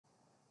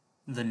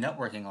The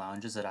networking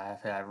lounges at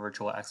IFAI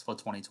Virtual Expo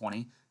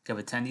 2020 give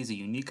attendees a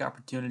unique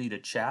opportunity to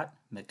chat,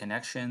 make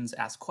connections,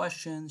 ask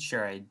questions,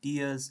 share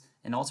ideas,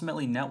 and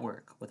ultimately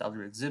network with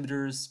other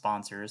exhibitors,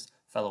 sponsors,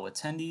 fellow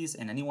attendees,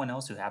 and anyone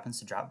else who happens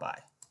to drop by.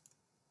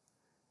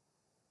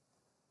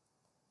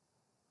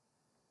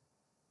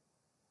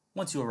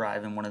 Once you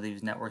arrive in one of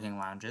these networking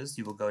lounges,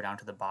 you will go down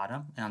to the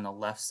bottom, and on the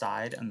left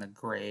side in the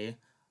gray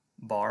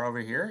bar over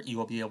here, you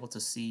will be able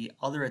to see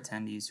other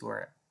attendees who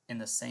are in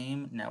the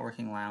same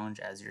networking lounge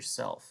as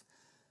yourself.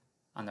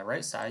 On the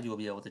right side, you will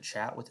be able to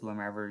chat with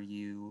whomever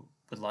you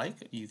would like.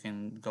 You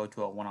can go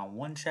to a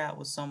one-on-one chat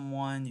with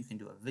someone, you can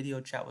do a video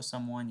chat with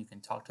someone, you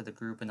can talk to the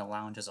group in the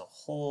lounge as a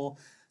whole.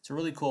 It's a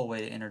really cool way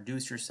to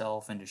introduce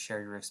yourself and to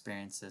share your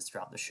experiences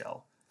throughout the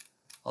show.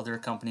 Other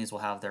companies will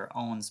have their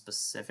own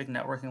specific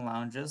networking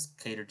lounges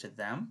catered to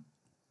them.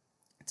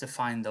 To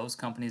find those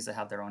companies that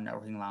have their own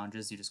networking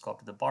lounges, you just go up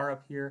to the bar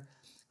up here,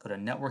 go to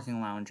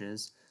networking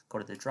lounges, go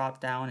to the drop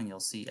down, and you'll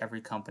see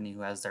every company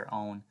who has their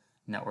own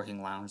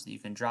networking lounge that you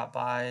can drop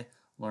by,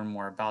 learn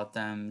more about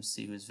them,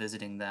 see who's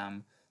visiting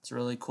them. It's a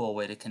really cool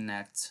way to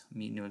connect,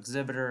 meet new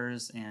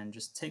exhibitors, and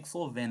just take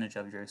full advantage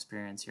of your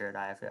experience here at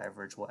IFAI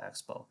Virtual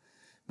Expo.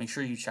 Make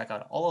sure you check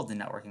out all of the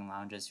networking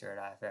lounges here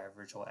at IFAI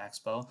Virtual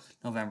Expo,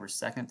 November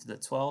 2nd to the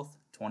 12th,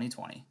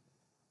 2020.